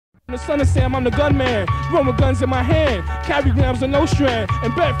The son of Sam, I'm the gunman. Run with guns in my hand. Carry grams of no strand.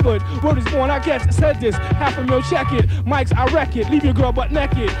 And Bedford, word is born, I get said this. $500,000, check it. Mics, I wreck it. Leave your girl butt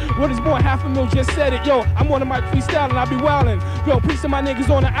naked. Word is born, $500,000, just said it. Yo, I'm on the mic freestyling, I be wildin'. Yo, piece of my niggas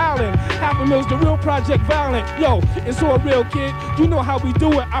on the island. $500,000's the real Project Violent. Yo, it's all real, kid. You know how we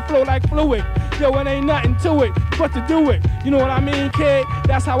do it. I flow like fluid. Yo, it ain't nothing to it but to do it. You know what I mean, kid?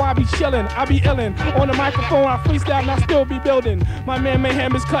 That's how I be chillin'. I be illin'. On the microphone, I freestyle and I still be building. My man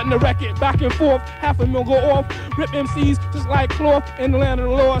Mayhem is cutting the record back and forth. $500,000 go off. Rip MCs just like cloth in the land of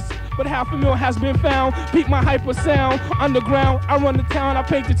the lost. But $500,000 has been found. Peep my hyper sound. Underground, I run the town. I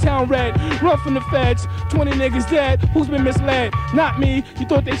paint the town red. Run from the feds. 20 niggas dead. Who's been misled? Not me. You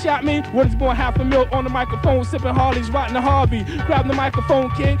thought they shot me? Word is born, $500,000 on the microphone. Sipping Harleys, rotting the Harvey. Grab the microphone,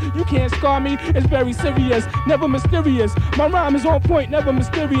 kid. You can't scar me. It's very serious. Never mysterious. My rhyme is on point. Never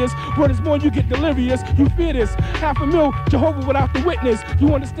mysterious. Word is born, you get delirious. You fear this. $500,000, Jehovah without the witness.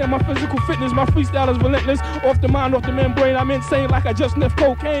 You understand my physical fitness. My freestyle is relentless. Off the mind, off the membrane. I'm insane like I just sniffed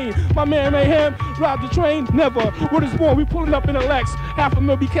cocaine. My man Mayhem, robbed the train, never. Word is born, we pulling up in a Lex.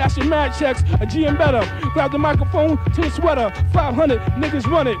 $500,000 be cashing mad checks, a GM better. Grab the microphone to the sweater. 500 niggas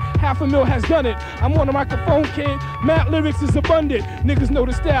run it. $500,000 has done it. I'm on the microphone, kid. Mad lyrics is abundant. Niggas know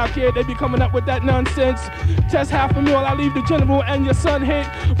the style, kid. They be coming up with that nonsense. Test $500,000, I leave the general and your son hit.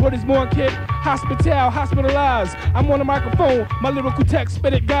 Word is born, kid. Hospitalized. I'm on the microphone. My lyrical text,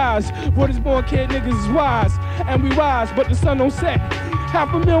 spit it, guys. Word is born, kid. Niggas is wise, and we rise, but the sun don't set.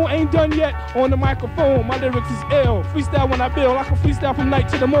 $500,000 ain't done yet on the microphone. My lyrics is ill. Freestyle when I build. I can freestyle from night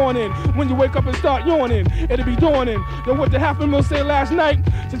to the morning. When you wake up and start yawning, it'll be dawning. Yo, what the $500,000 say last night?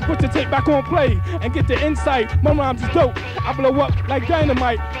 Just put the tape back on play and get the insight. My rhymes is dope. I blow up like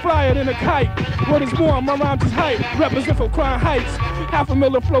dynamite, flyer than a kite. Word is born, my rhymes is hype. Represent for Crown Heights.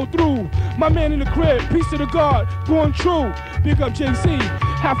 $500,000 flow through. My man in the crib, peace to the God, born true. Big up JC.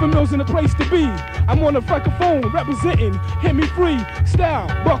 $500,000's in the place to be. I'm on the microphone representing. Hit me free. Style,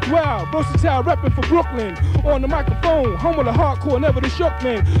 buck wild, versatile, repping for Brooklyn. On the microphone, home of the hardcore, never the shook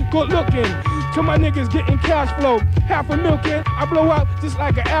man. Good looking. To my niggas getting cash flow. $500,000, kid, I blow out just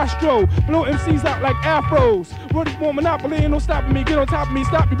like an Astro. Blow MCs out like afros. Word is born, monopoly, ain't no stopping me. Get on top of me,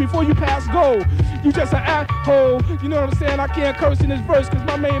 stop me before you pass go. You just an asshole. You know what I'm saying? I can't curse in this verse, cause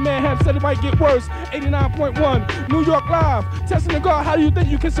my main man have said it might get worse. 89.1, New York Live. Testing the God, how do you think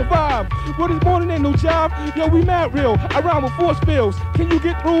you can survive? Word is born and ain't no job. Yo, we mad real. I rhyme with force fields. Can you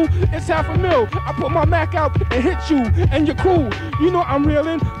get through? It's $500,000. I put my Mac out and hit you and your crew. You know I'm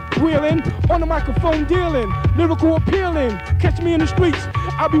reeling, wheeling, on the microphone dealing, lyrical appealing. Catch me in the streets,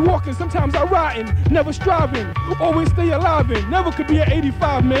 I be walking, sometimes I riding, never striving, always stay alive in. Never could be an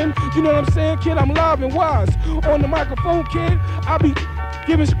 85, man. You know what I'm saying, kid? I'm live and wise. On the microphone, kid, I be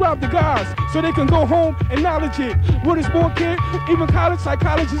giving scrap to guys so they can go home and knowledge it. Word is born, kid. Even college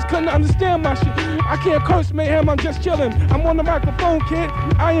psychologists couldn't understand my shit. I can't curse, Mayhem, I'm just chilling. I'm on the microphone, kid.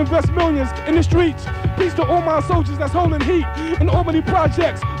 I invest millions in the streets. Peace to all my soldiers that's holding heat in Albany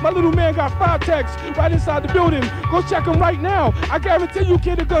projects. My little man got 5 texts right inside the building. Go check him right now. I guarantee you,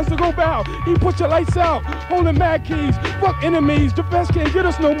 kid, the guns to go bow. He put your lights out, holding mad keys. Fuck enemies, defense can't get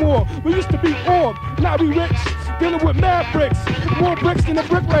us no more. We used to be poor, now we rich. Dealing with mad bricks, more bricks than a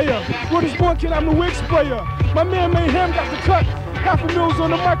bricklayer. Word is born, kid, I'm the wig sprayer. My man Mayhem got the cut. $500,000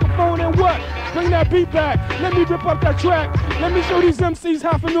 on the microphone and what? Bring that beat back. Let me rip up that track. Let me show these MCs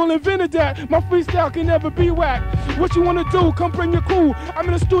 $500,000 invented that. My freestyle can never be whack. What you wanna do? Come bring your crew. I'm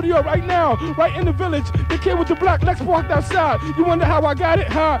in the studio right now, right in the village. The kid with the black Lex parked outside. You wonder how I got it?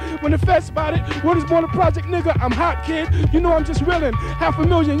 Huh? When the feds spot it. Word is born a project, nigga. I'm hot, kid. You know I'm just reeling.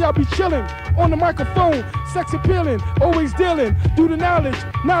 $500,000, y'all be chilling. On the microphone, sex appealing, always dealing. Do the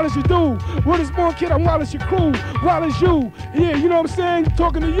knowledge you do. Word is born, kid. I'm wild as your crew, wild as you. Yeah, you know what I'm saying?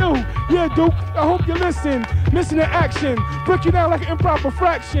 Talking to you. Yeah, Duke. I hope you listen. Missing in action. Break you down like an improper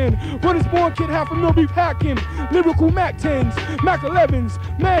fraction. Word is born, kid. $500,000 be packing. Lyrical Mac 10s, Mac 11s,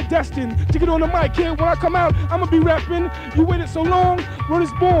 mad destined to get on the mic, kid. When I come out, I'ma be rapping. You waited so long. Word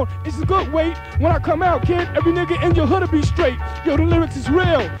is born. It's a good wait. When I come out, kid, every nigga in your hood'll be straight. Yo, the lyrics is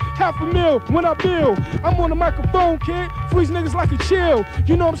real. $500,000 when I build. I'm on the microphone, kid. Freeze niggas like a chill.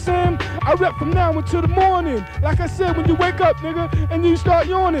 You know what I'm saying? I rap from now until the morning. Like I said, when you wake up, nigga, and you start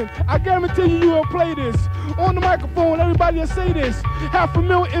yawning, I guarantee you will play this. On the microphone, everybody will say this.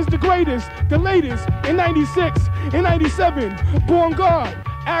 $500,000 is the greatest, the latest. In 96, in 97, born God.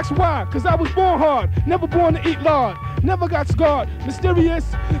 Ask why, cause I was born hard. Never born to eat lard. Never got scarred. Mysterious,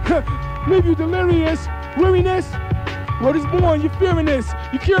 leave you delirious. Weariness, what is born, you fearing this.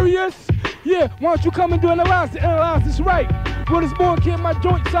 You curious? Yeah, why don't you come and do analyze this right? What is born, kid, my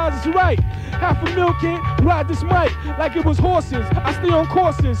joint size is right. 500,000 kid, ride this mic like it was horses. I stay on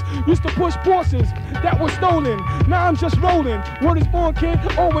courses, used to push Porsches that was stolen. Now I'm just rolling. Word is born, kid,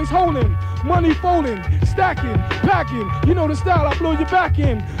 always holding. Money folding, stacking, packing. You know the style, I blow your back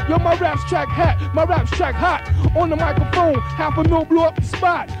in. Yo, my raps track hot. On the microphone, 500,000 blew up the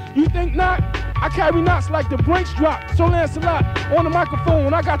spot. You think not? I carry knots like the Brinks drop. So Lancelot on the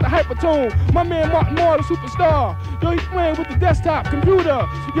microphone, I got the hypertone. My man Martin Moore, the superstar. Yo, he's playing with the desktop computer.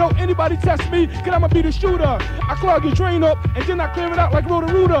 Yo, anybody test me, cause I'ma be the shooter. I clog your drain up, and then I clear it out like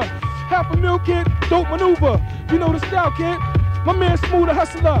Roto-Rooter. 500,000 kid, dope maneuver. You know the style, kid. My man Smooth, the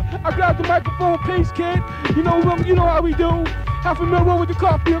hustler. I grab the microphone, pace, kid. You know how we do. 500,000 roll with the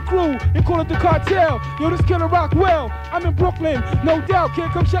Carfield crew. They call it the cartel. Yo, this killer rock well. I'm in Brooklyn, no doubt, kid.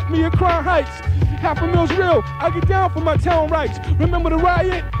 Come check me at Crown Heights. 500,000's real. I get down for my town rights. Remember the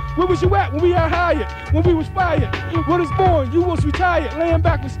riot? Where was you at when we had Hyatt? When we was fired? What is born? You was retired, laying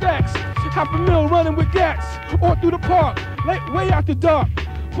back with stacks. 500,000 running with gats. All through the park, way after dark.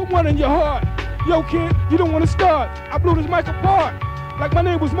 Put one in your heart. Yo, kid, you don't want to start. I blew this mic apart like my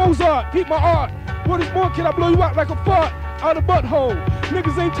name was Mozart. Peep my art. What is born, kid? I blow you out like a fart. Out of butthole.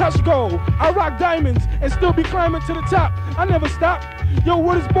 Niggas ain't touch gold. I rock diamonds and still be climbing to the top. I never stop. Yo,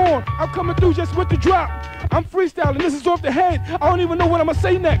 what is born? I'm coming through just with the drop. I'm freestyling, this is off the head. I don't even know what I'ma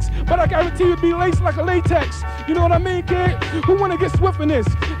say next, but I guarantee you be laced like a latex. You know what I mean, kid? Who wanna get swift in this?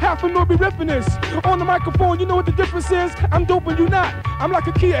 500,000 be ripping this. On the microphone, you know what the difference is? I'm dope and you not. I'm like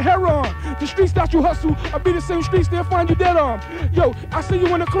a Kia Heron. The streets that you hustle, I'll be the same streets they'll find you dead on. Yo, I see you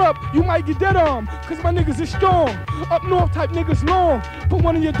in the club, you might get dead on. Cause my niggas is strong. Up north type niggas long. Put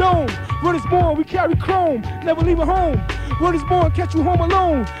one in your dome. Word is born, we carry chrome. Never leave it home. Word is born, catch you home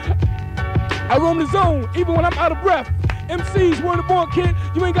alone. I roam the zone, even when I'm out of breath. MCs, word born, kid,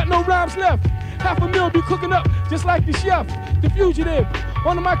 you ain't got no rhymes left. 500,000 be cooking up just like the chef. The fugitive,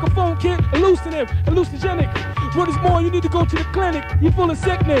 on the microphone, kid, hallucinogenic. Word is born, you need to go to the clinic. You full of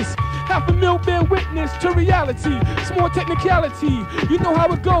sickness. 500,000 bear witness to reality. It's more technicality. You know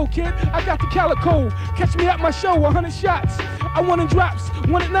how it go, kid. I got the calico. Catch me at my show, 100 shots. I want it drops,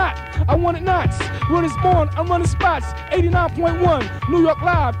 want it not. I want it knots. Word is born, I'm running spots. 89.1, New York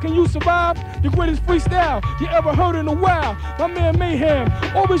Live. Can you survive? The greatest freestyle you ever heard in a while. My man Mayhem,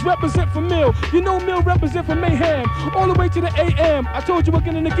 always represent for Mill. You know Mill represent for Mayhem. All the way to the AM. I told you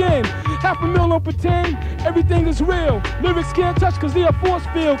again and again. 500,000 don't pretend everything is real. Lyrics can't touch cause they are force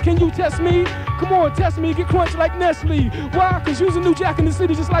field. Can you test me? Come on, test me, get crunched like Nestle. Why? Cause you's a new jack in the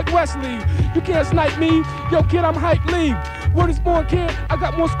city just like Wesley. You can't snipe me. Yo, kid, I'm hype Lee. Word is born, kid, I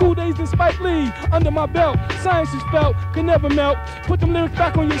got more school days than Spike Lee. Under my belt, science is felt, can never melt. Put them lyrics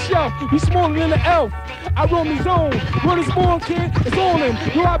back on your shelf, you smaller than an elf. I roam the zone, word is born, kid, it's on him.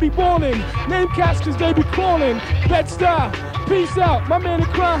 Yo, I be ballin', name cats cause they be crawling. Bed-Stuy, peace out, my man in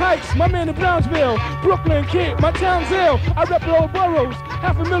Crown Heights, my man in Brownsville. Brooklyn, kid, my town's ill, I rep the old boroughs.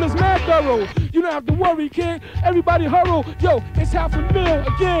 500,000 is mad thorough, you don't have to worry, kid, everybody hurl. Yo, it's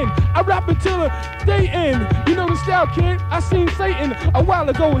 500,000 again, I rap until the day end. You know the style, kid, I seen Satan a while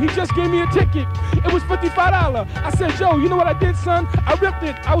ago, he just gave me a ticket. It was $55. I said, Joe, you know what I did, son? I ripped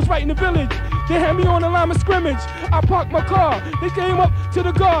it, I was right in the village. They had me on the line of scrimmage. I parked my car. They came up to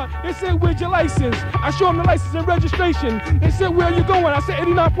the guard. They said, where's your license? I showed them the license and registration. They said, where are you going? I said,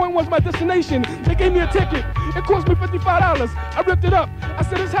 89.1 is my destination. They gave me a ticket. It cost me $55. I ripped it up. I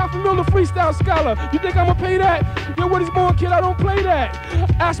said, it's 500,000 freestyle scholar. You think I'm gonna pay that? Yo, what is born, kid? I don't play that.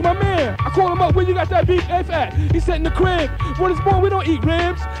 Ask my man. I called him up. Where you got that beef at? He said, in the crib. What is born? We don't eat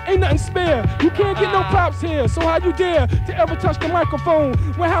ribs. Ain't nothing spare. You can't get no props here. So how you dare to ever touch the microphone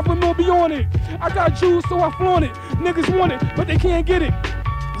when 500,000 be on it? I got jewels, so I flaunt it. Niggas want it, but they can't get it.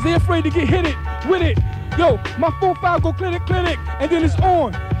 They afraid to get hit it with it. Yo, my 4-5 go clinic, and then it's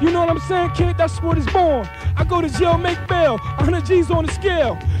on. You know what I'm saying, kid? That's what it's born. I go to jail, make bail, 100 G's on the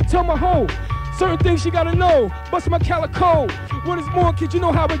scale. Tell my hoe, certain things she gotta know. Bust my calico. What is born, kid? You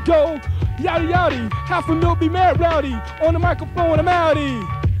know how it go. Yada yada, 500,000 be mad rowdy. On the microphone, I'm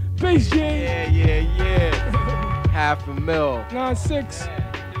outie. Peace, G. Yeah. 500,000. 9-6.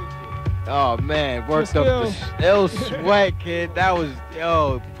 Oh man, worked up the ill sweat, kid. That was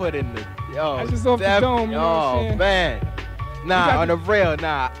put in the That's just off the dome, you know what I'm saying? Man. Nah, on the real,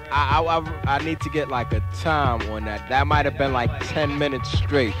 nah. I need to get like a time on that. That might have been like 10 minutes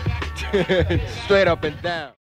straight. Straight up and down.